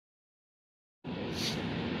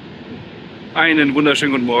Einen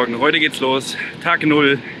wunderschönen guten Morgen. Heute geht's los. Tag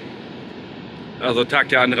 0. Also Tag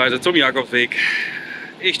der Anreise zum Jakobsweg.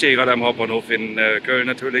 Ich stehe gerade am Hauptbahnhof in Köln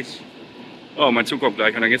natürlich. Oh, mein Zug kommt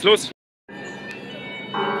gleich und dann geht's los.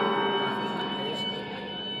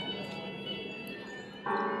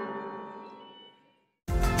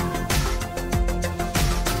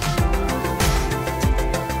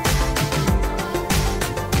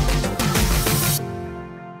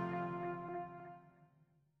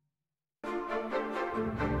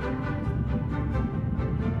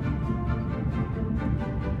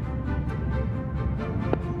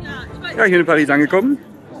 Ja, hier in Paris angekommen.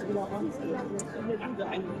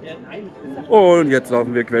 Und jetzt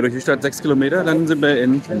laufen wir quer durch die Stadt 6 Kilometer. Dann sind wir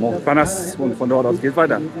in Montparnasse und von dort aus geht es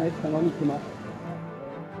weiter.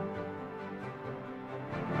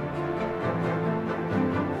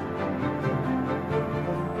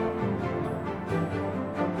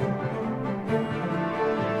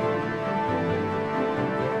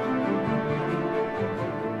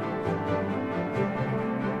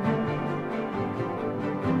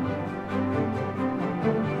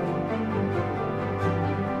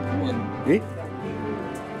 Okay.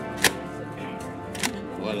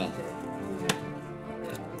 Voilà.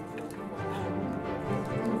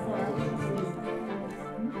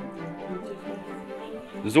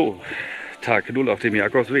 So, Tag 0 auf dem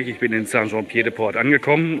Jakobsweg. Ich bin in Saint-Jean-Pied-de-Port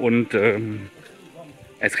angekommen und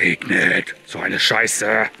es regnet. So eine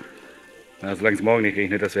Scheiße. Na, solange es morgen nicht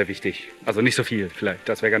regnet, das wäre wichtig. Also nicht so viel vielleicht,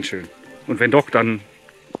 das wäre ganz schön. Und wenn doch, dann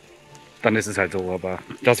ist es halt so. Aber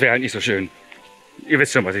das wäre halt nicht so schön. Ihr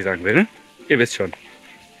wisst schon, was ich sagen will, ne? Ihr wisst schon.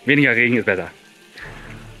 Weniger Regen ist besser.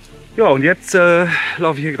 Ja, und jetzt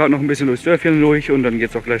laufe ich hier gerade noch ein bisschen durchs Dörfchen durch und dann geht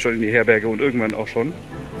es auch gleich schon in die Herberge und irgendwann auch schon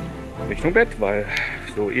Richtung Bett, weil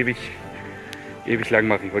so ewig lang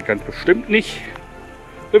mache ich heute ganz bestimmt nicht.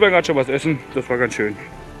 Wir waren gerade schon was essen, das war ganz schön.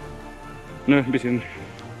 Ne, ein bisschen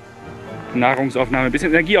Nahrungsaufnahme, ein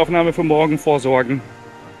bisschen Energieaufnahme für morgen vorsorgen.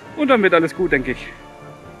 Und dann wird alles gut, denke ich.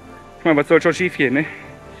 Ich meine, was soll schon schief gehen, ne?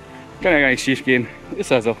 Kann ja gar nicht schief gehen.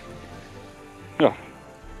 Ist also. Ja.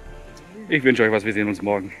 Ich wünsche euch was, wir sehen uns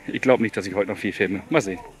morgen. Ich glaube nicht, dass ich heute noch viel filme. Mal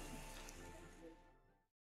sehen.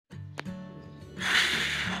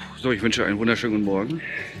 So, ich wünsche einen wunderschönen guten Morgen.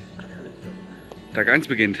 Tag 1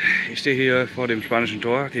 beginnt. Ich stehe hier vor dem spanischen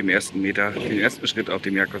Tor, dem ersten Meter, den ersten Schritt auf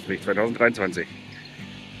dem Jakobsweg 2023.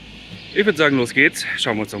 Ich würde sagen, los geht's.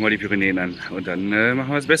 Schauen wir uns doch mal die Pyrenäen an. Und dann machen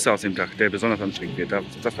wir das Beste aus dem Tag, der besonders anstrengend wird.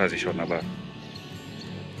 Das weiß ich schon, aber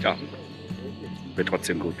ja, wird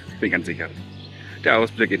trotzdem gut. Bin ganz sicher. Der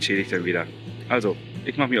Ausblick entschädigt dann wieder. Also,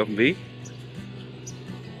 ich mache mich auf den Weg.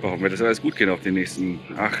 Hoffen wir, dass alles gut geht auf den nächsten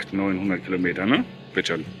 800-900 Kilometern, ne? Wird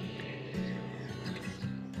schon.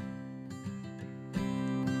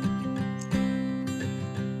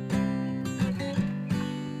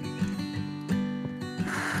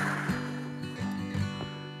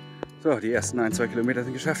 So, die ersten 1-2 Kilometer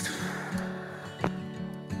sind geschafft.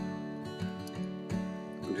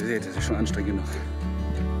 Und ihr seht, es ist schon anstrengend genug.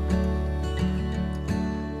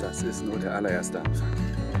 Das ist nur der allererste Anfang.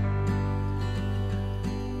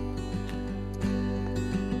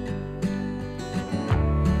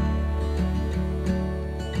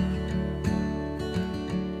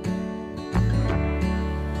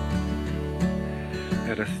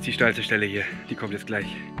 Ja, das ist die steilste Stelle hier. Die kommt jetzt gleich.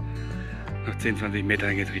 Noch 10-20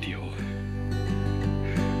 Meter geht es richtig hoch.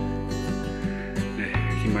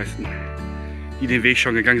 Die meisten, die den Weg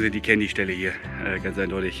schon gegangen sind, die kennen die Stelle hier. Ganz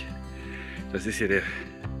eindeutig. Das ist hier der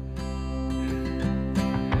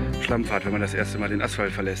Schlammpfad, wenn man das erste Mal den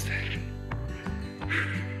Asphalt verlässt.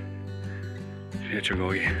 Jetzt schon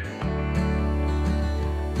Gogi.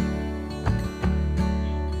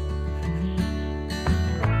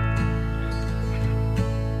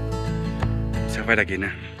 Muss ja weitergehen,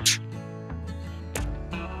 ne?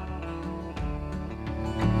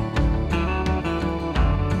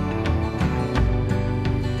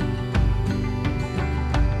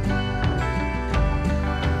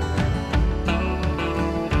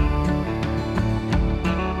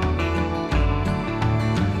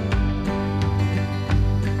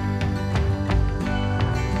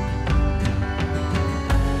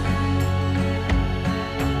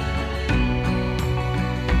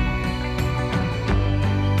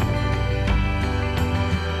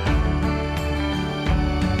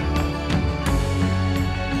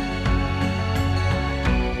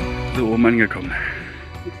 So, oben angekommen.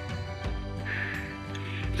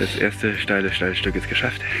 Das erste steile Stück ist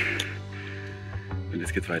geschafft. Und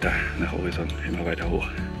jetzt geht es weiter nach Horizont, immer weiter hoch.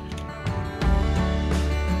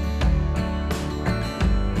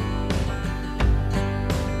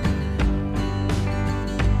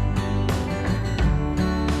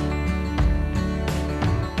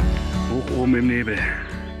 Blumen im Nebel. Geil.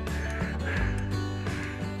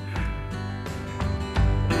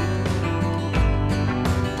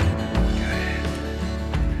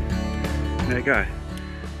 Na egal,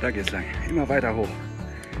 da geht's lang. Immer weiter hoch.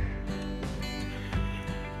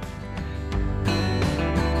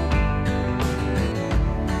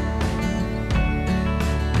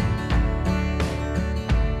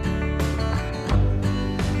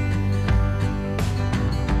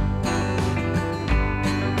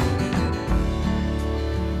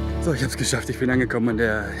 So, ich habe es geschafft. Ich bin angekommen an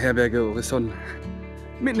der Herberge Horizont,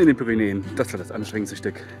 mitten in den Pyrenäen. Das war das anstrengendste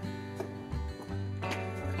Stück.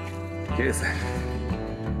 Hier ist er.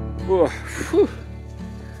 Oh,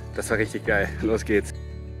 das war richtig geil. Los geht's.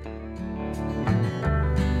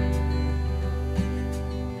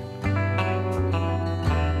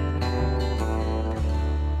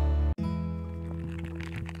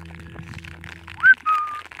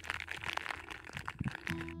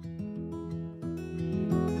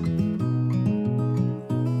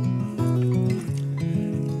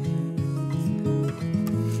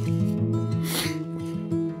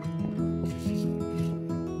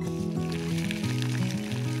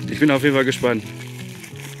 Ich bin auf jeden Fall gespannt.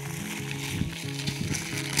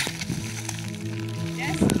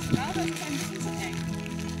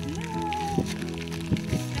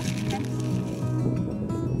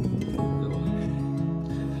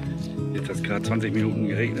 Jetzt hat es gerade 20 Minuten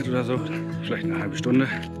geregnet oder so, vielleicht eine halbe Stunde.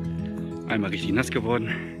 Einmal richtig nass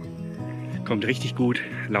geworden. Kommt richtig gut.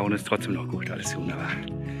 Laune ist trotzdem noch gut. Alles wunderbar.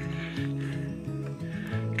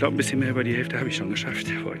 Ich glaube, ein bisschen mehr über die Hälfte habe ich schon geschafft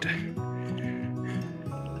für heute.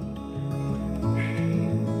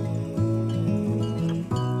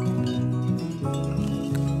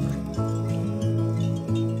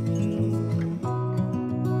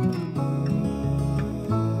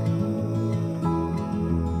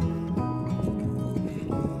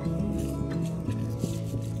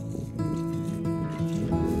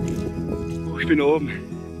 Ich bin oben.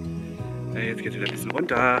 Ja, jetzt geht es wieder ein bisschen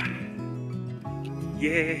runter.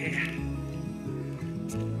 Yeah!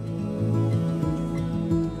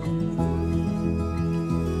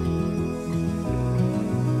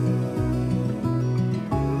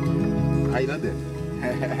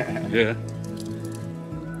 Ja.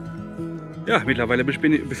 Ja, mittlerweile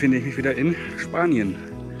befinde ich mich wieder in Spanien.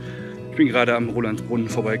 Ich bin gerade am Rolandsbrunnen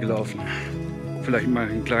vorbeigelaufen. Vielleicht mal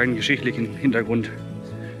einen kleinen geschichtlichen Hintergrund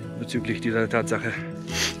bezüglich dieser Tatsache,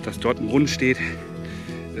 dass dort ein Brunnen steht.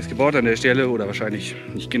 Das ist gebaut an der Stelle, oder wahrscheinlich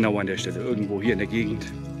nicht genau an der Stelle, irgendwo hier in der Gegend.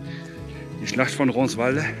 Die Schlacht von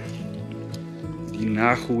Roncesvalles, die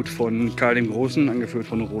Nachhut von Karl dem Großen, angeführt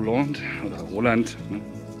von Roland. Ne?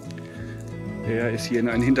 Der ist hier in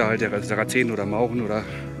einen Hinterhalt der Sarazenen oder Mauren oder,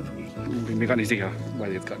 bin mir gar nicht sicher, weiß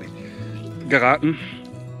ich jetzt gar nicht, geraten.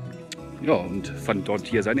 Ja, und fand dort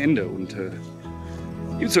hier sein Ende. Und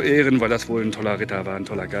ihm zu Ehren, weil das wohl ein toller Ritter war, ein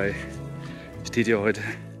toller Guy, steht hier heute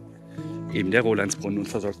eben der Rolandsbrunnen und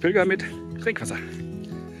versorgt Pilger mit Trinkwasser.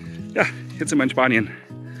 Ja, jetzt sind wir in Spanien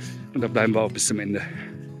und da bleiben wir auch bis zum Ende.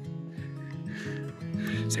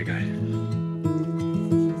 Sehr geil.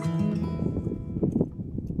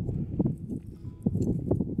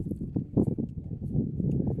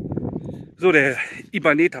 So, der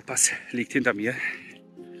Ibaneta-Pass liegt hinter mir.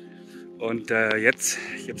 Und jetzt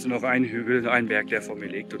gibt es nur noch einen Hügel, einen Berg, der vor mir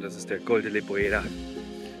liegt, und das ist der Col de la Poeda.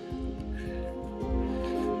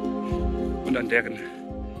 Und an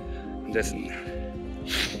dessen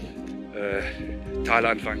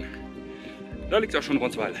Talanfang, da liegt auch schon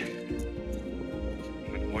Roncesvalles.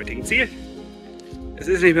 Mit dem heutigen Ziel. Es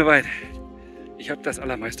ist nicht mehr weit. Ich habe das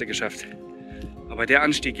Allermeiste geschafft. Aber der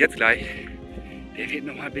Anstieg jetzt gleich, der wird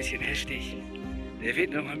noch mal ein bisschen heftig. Der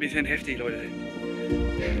wird noch mal ein bisschen heftig, Leute.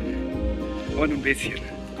 Und ein bisschen.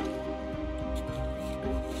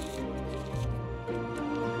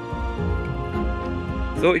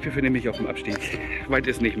 So, ich befinde mich auf dem Abstieg. Weit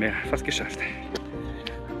ist nicht mehr, fast geschafft.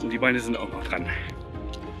 Und die Beine sind auch noch dran.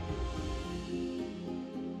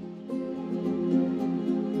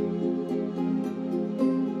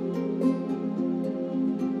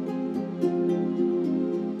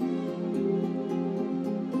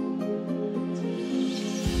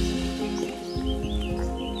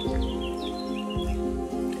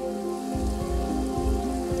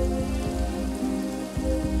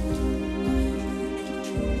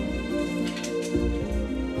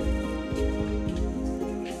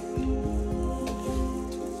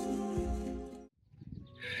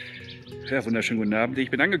 Ja, wunderschönen guten Abend. Ich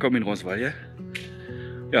bin angekommen in Roncesvalles.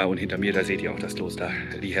 Ja, und hinter mir, da seht ihr auch das Kloster,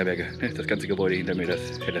 die Herberge. Das ganze Gebäude hinter mir, das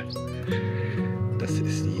helle. Das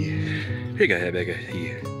ist die Pilgerherberge,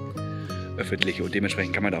 die öffentliche. Und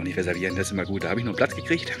dementsprechend kann man da auch nicht reservieren. Das ist immer gut. Da habe ich noch Platz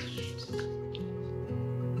gekriegt.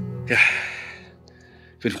 Ja,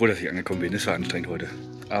 ich bin froh, dass ich angekommen bin. Es war anstrengend heute.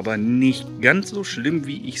 Aber nicht ganz so schlimm,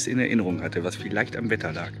 wie ich es in Erinnerung hatte, was vielleicht am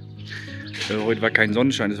Wetter lag. Heute war kein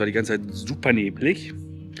Sonnenschein, es war die ganze Zeit super neblig.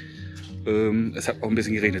 Es hat auch ein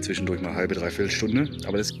bisschen geregnet zwischendurch, mal halbe, dreiviertel Stunde.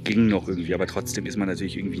 Aber das ging noch irgendwie. Aber trotzdem ist man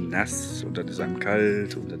natürlich irgendwie nass und dann ist einem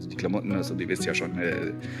kalt und dann sind die Klamotten nass und ihr wisst ja schon,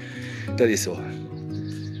 das ist so.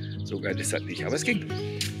 So geil ist das nicht, aber es ging.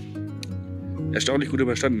 Erstaunlich gut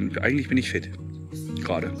überstanden. Eigentlich bin ich fit.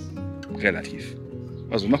 Gerade. Relativ.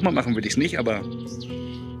 Also nochmal machen würde ich es nicht, aber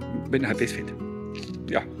bin halbwegs fit.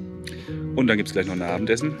 Ja. Und dann gibt es gleich noch ein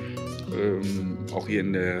Abendessen. Auch hier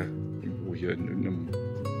in einem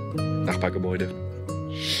Nachbargebäude.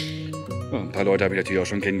 Ja, ein paar Leute habe ich natürlich auch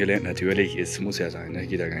schon kennengelernt. Natürlich, es muss ja sein. Ne?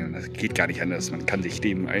 Das geht gar nicht anders. Man kann sich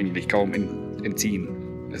dem eigentlich kaum entziehen.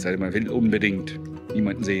 Es sei denn, man will unbedingt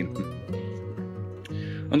niemanden sehen.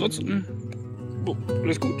 Ansonsten,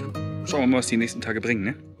 alles gut. Schauen wir mal, was die nächsten Tage bringen.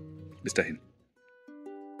 Ne? Bis dahin.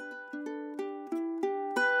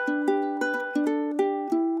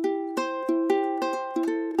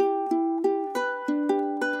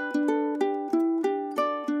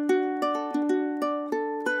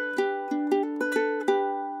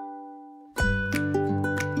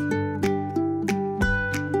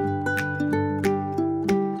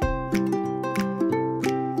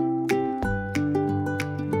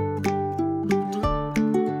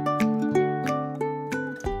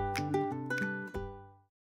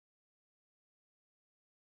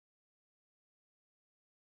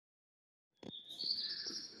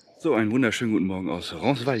 So, einen wunderschönen guten Morgen aus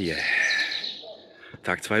Roncesvalles.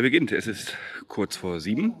 Tag 2 beginnt. Es ist kurz vor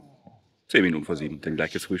 7, 10 Minuten vor 7, denn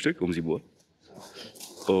gleich das Frühstück um 7 Uhr.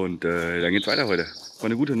 Und dann geht's weiter heute. War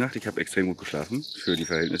eine gute Nacht, ich habe extrem gut geschlafen für die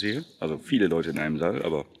Verhältnisse hier. Also viele Leute in einem Saal,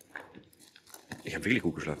 aber ich habe wirklich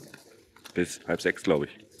gut geschlafen. Bis 5:30, glaube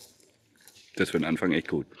ich. Das ist für den Anfang echt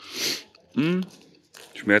gut.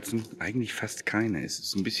 Schmerzen eigentlich fast keine. Es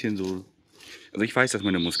ist ein bisschen so... Also ich weiß, dass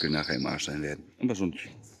meine Muskeln nachher im Arsch sein werden. Aber sonst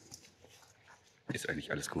ist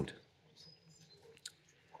eigentlich alles gut.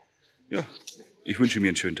 Ja, ich wünsche mir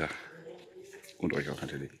einen schönen Tag. Und euch auch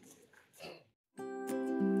natürlich.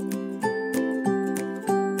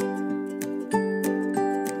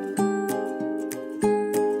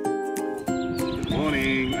 Good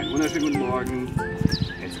morning, einen wunderschönen guten Morgen.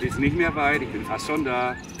 Jetzt ist es nicht mehr weit, ich bin fast schon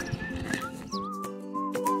da.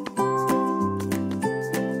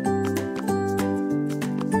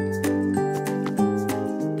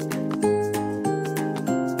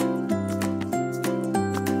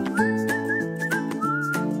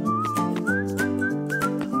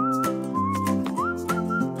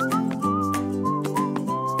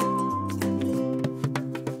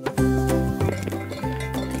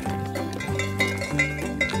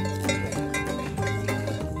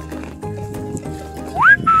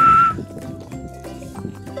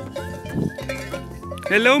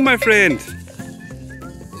 Hello, my friend.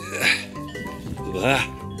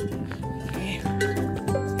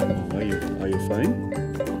 Are you fine?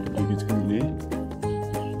 You geht's gut, ne?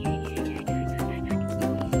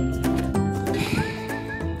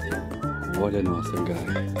 What an awesome guy.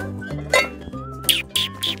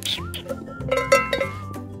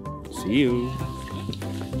 See you.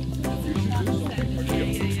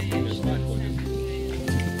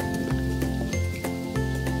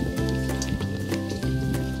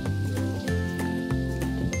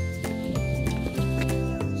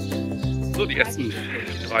 So, die ersten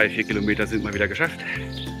 3-4 Kilometer sind mal wieder geschafft.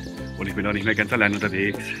 Und ich bin auch nicht mehr ganz allein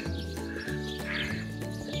unterwegs.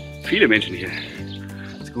 Viele Menschen hier.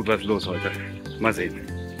 Ist gut was los heute. Mal sehen.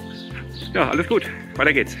 Ja, alles gut.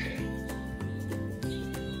 Weiter geht's.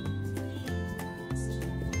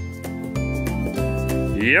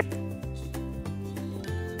 Yep.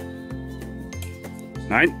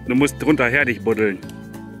 Nein, du musst drunter her dich buddeln.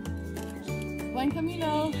 Buen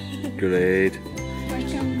Camino. Great.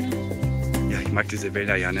 Ja, ich mag diese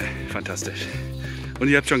Wälder ja, ne? Fantastisch. Und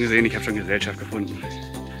ihr habt schon gesehen, ich habe schon Gesellschaft gefunden.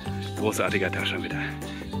 Großartiger Tag schon wieder.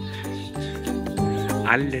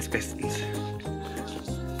 Alles bestens.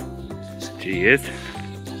 Cheers.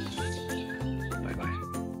 Bye, bye.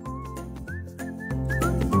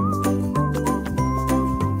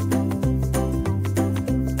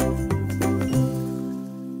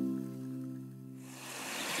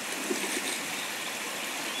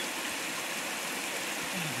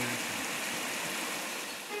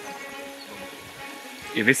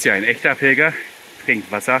 Ihr wisst ja, ein echter Pilger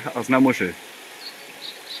trinkt Wasser aus einer Muschel.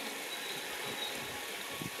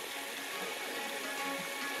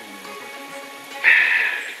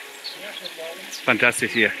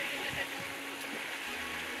 Fantastisch hier.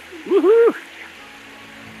 Woohoo!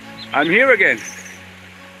 I'm here again.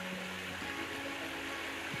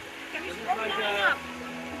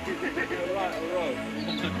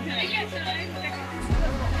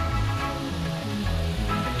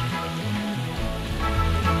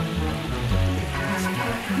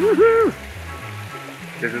 Woohoo!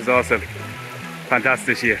 Das ist awesome.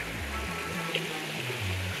 Fantastisch hier.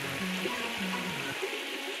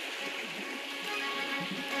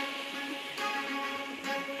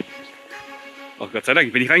 Oh Gott sei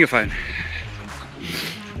Dank, bin ich reingefallen.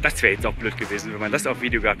 Das wäre jetzt auch blöd gewesen, wenn man das auf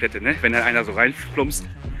Video gehabt hätte, ne? Wenn dann einer so reinplumpst,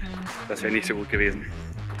 das wäre nicht so gut gewesen.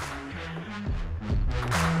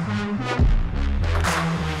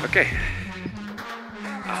 Okay.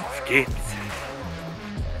 Auf geht's.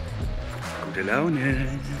 Gute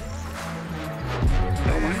Laune.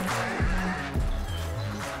 Daumen.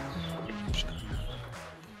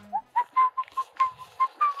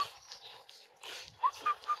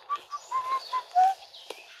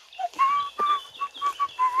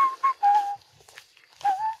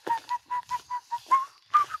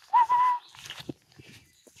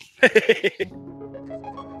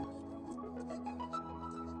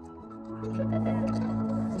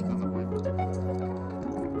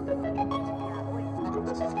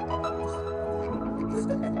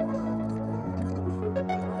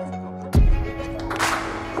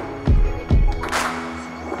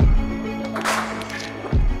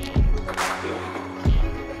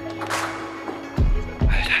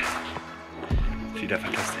 Wieder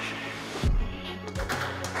fantastisch.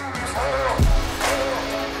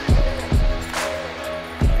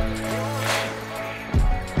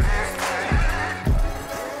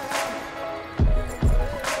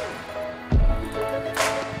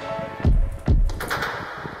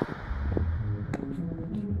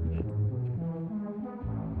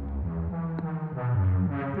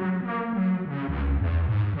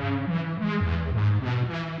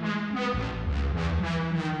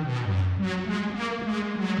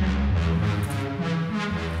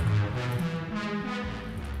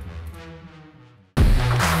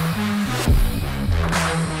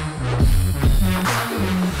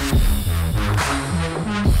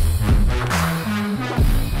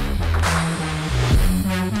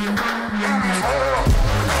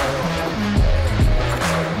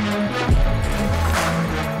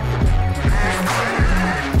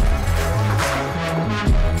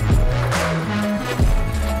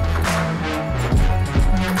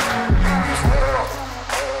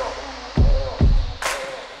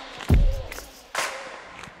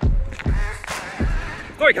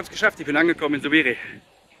 So, ich habe es geschafft, ich bin angekommen in Sibirien.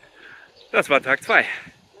 Das war Tag 2.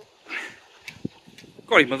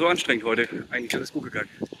 Gar nicht mal so anstrengend heute. Eigentlich alles gut gegangen.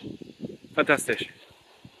 Fantastisch.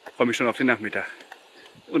 Ich freue mich schon auf den Nachmittag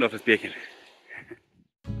und auf das Bierchen.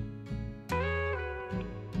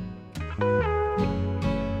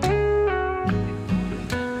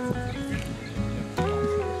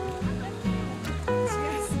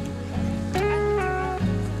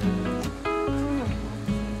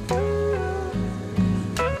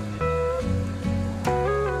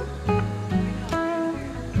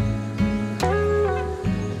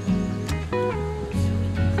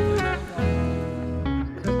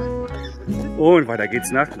 Und weiter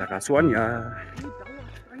geht's nach Larasuania.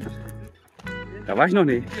 Da war ich noch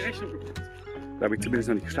nicht. Da habe ich zumindest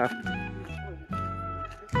noch nicht geschlafen.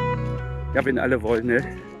 Ja, wenn alle wollen, ne,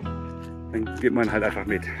 dann geht man halt einfach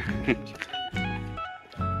mit.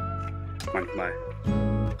 Manchmal.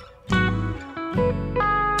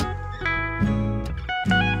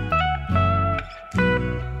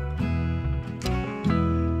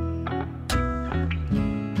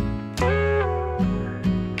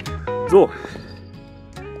 So,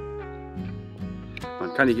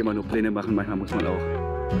 man kann nicht immer nur Pläne machen, manchmal muss man auch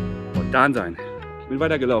spontan sein. Ich bin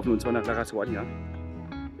weitergelaufen und zwar nach Larasuania,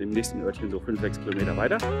 dem nächsten Örtchen so 5-6 Kilometer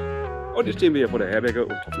weiter. Und jetzt stehen wir hier vor der Herberge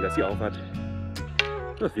und hoffen, dass sie auf hat.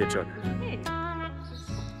 Das wird schon.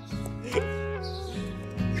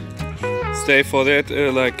 Stay for that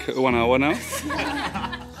like 1 hour now.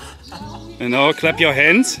 And now clap your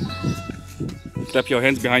hands. Clap your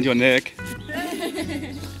hands behind your neck.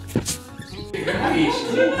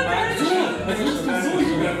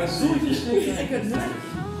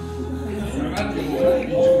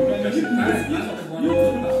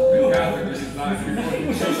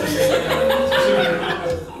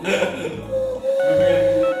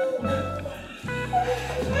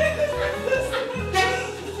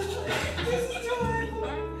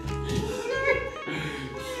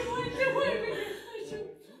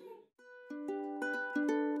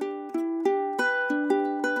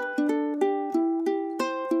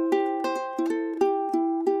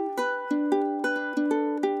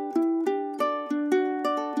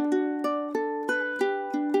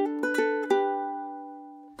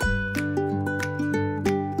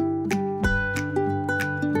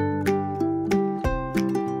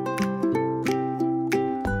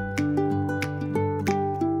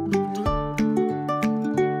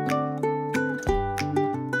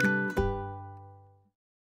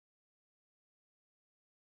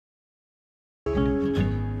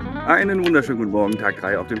 Einen wunderschönen guten Morgen, Tag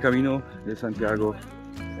 3 auf dem Camino de Santiago.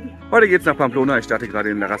 Heute geht's nach Pamplona, ich starte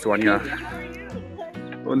gerade in La Rasuania.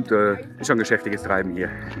 Und ist schon geschäftiges Treiben hier.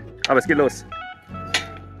 Aber es geht los.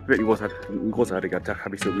 Wird ein großartiger Tag,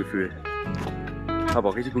 habe ich so ein Gefühl. Habe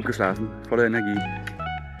auch richtig gut geschlafen, voller Energie.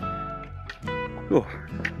 So,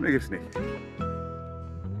 mehr gibt's nicht.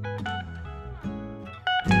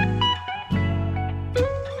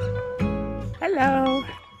 Hallo.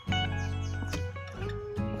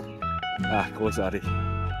 Ach, großartig.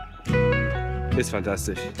 Ist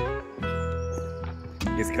fantastisch.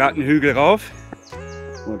 Jetzt gerade einen Hügel rauf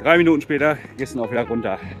und 3 Minuten später gehst du auch wieder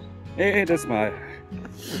runter. Jedes Mal.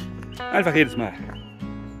 Einfach jedes Mal.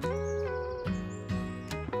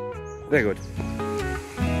 Sehr gut.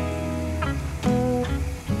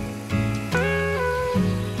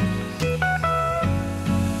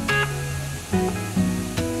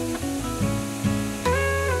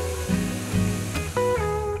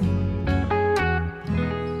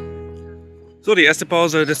 So, die erste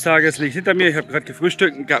Pause des Tages liegt hinter mir. Ich habe gerade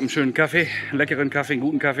gefrühstückt, gab einen schönen Kaffee, einen leckeren Kaffee, einen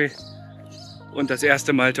guten Kaffee. Und das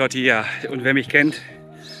erste Mal Tortilla. Und wer mich kennt,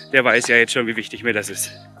 der weiß ja jetzt schon, wie wichtig mir das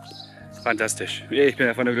ist. Fantastisch. Ich bin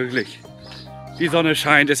davon glücklich. Die Sonne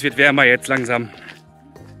scheint, es wird wärmer jetzt langsam.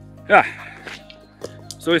 Ja,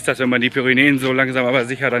 so ist das, wenn man die Pyrenäen so langsam aber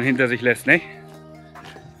sicher dann hinter sich lässt, ne?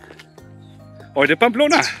 Heute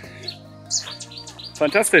Pamplona.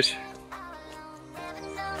 Fantastisch.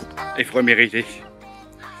 Ich freue mich richtig.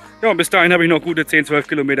 Ja, und bis dahin habe ich noch gute 10-12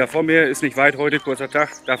 Kilometer vor mir. Ist nicht weit heute, kurzer Tag.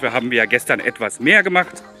 Dafür haben wir ja gestern etwas mehr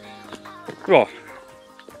gemacht. Ja.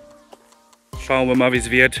 Schauen wir mal, wie es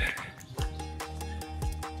wird.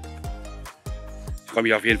 Ich freue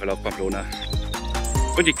mich auf jeden Fall auf Pamplona.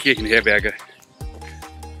 Und die Kirchenherberge.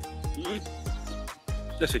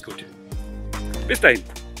 Das wird gut. Bis dahin.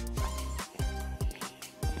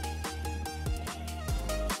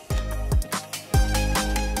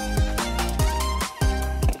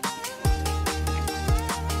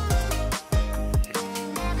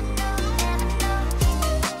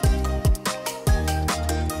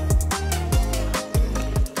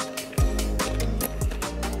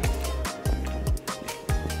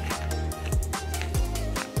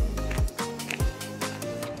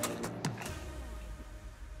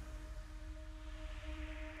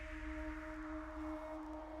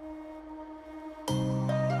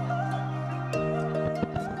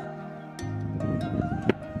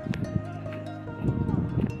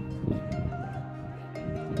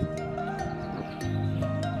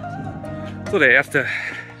 So, der erste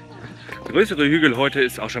größere Hügel heute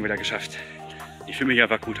ist auch schon wieder geschafft. Ich fühle mich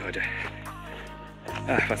einfach gut heute.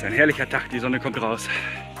 Ach, was ein herrlicher Tag, die Sonne kommt raus.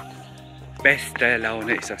 Beste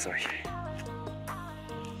Laune, ich sag's euch.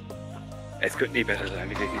 Es könnte nie besser sein,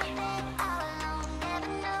 wirklich nicht.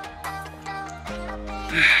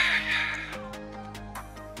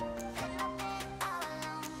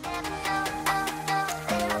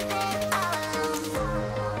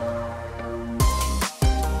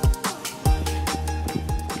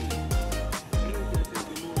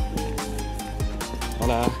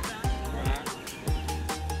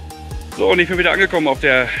 So, und ich bin wieder angekommen auf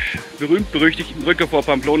der berühmt-berüchtigten Brücke vor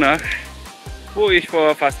Pamplona, wo ich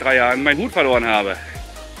vor fast 3 Jahren meinen Hut verloren habe.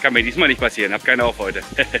 Kann mir diesmal nicht passieren, habe keine auf heute.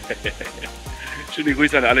 Schöne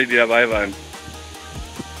Grüße an alle, die dabei waren.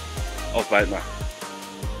 Auf bald mal.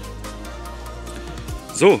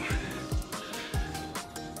 So,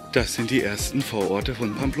 das sind die ersten Vororte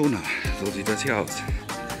von Pamplona. So sieht das hier aus.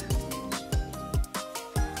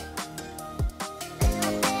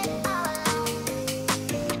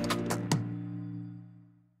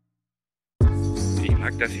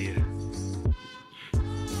 Das hier.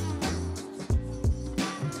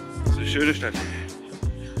 Das ist eine schöne Stadt.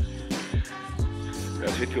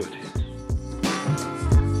 Das wird gut.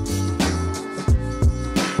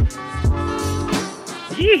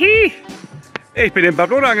 Hihi! Ich bin in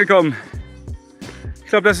Pamplona angekommen. Ich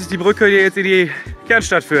glaube, das ist die Brücke, die jetzt in die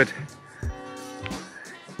Kernstadt führt.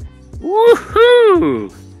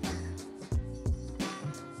 Wuhu!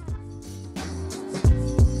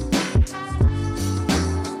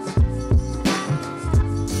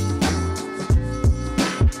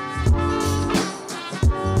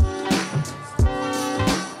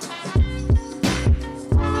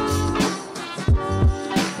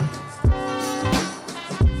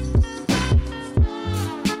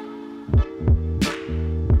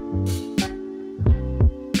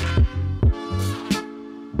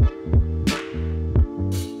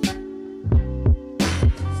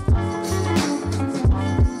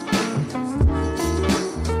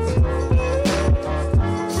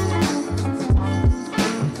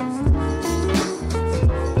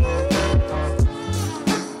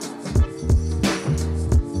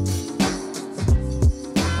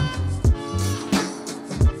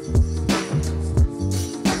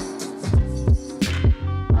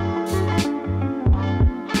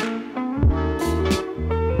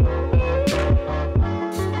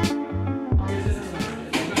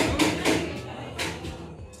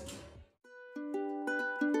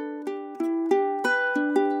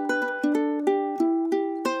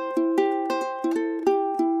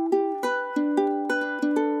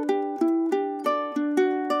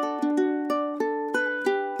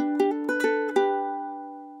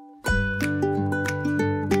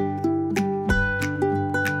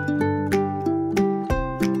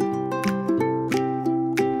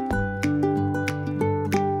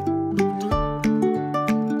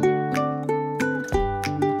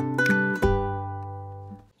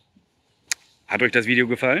 Hat euch das Video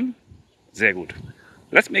gefallen? Sehr gut.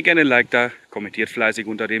 Lasst mir gerne ein Like da, kommentiert fleißig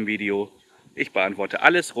unter dem Video. Ich beantworte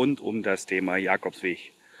alles rund um das Thema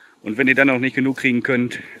Jakobsweg. Und wenn ihr dann noch nicht genug kriegen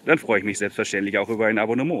könnt, dann freue ich mich selbstverständlich auch über ein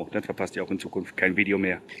Abonnement. Dann verpasst ihr auch in Zukunft kein Video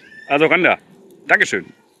mehr. Also ran da. Dankeschön.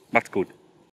 Macht's gut.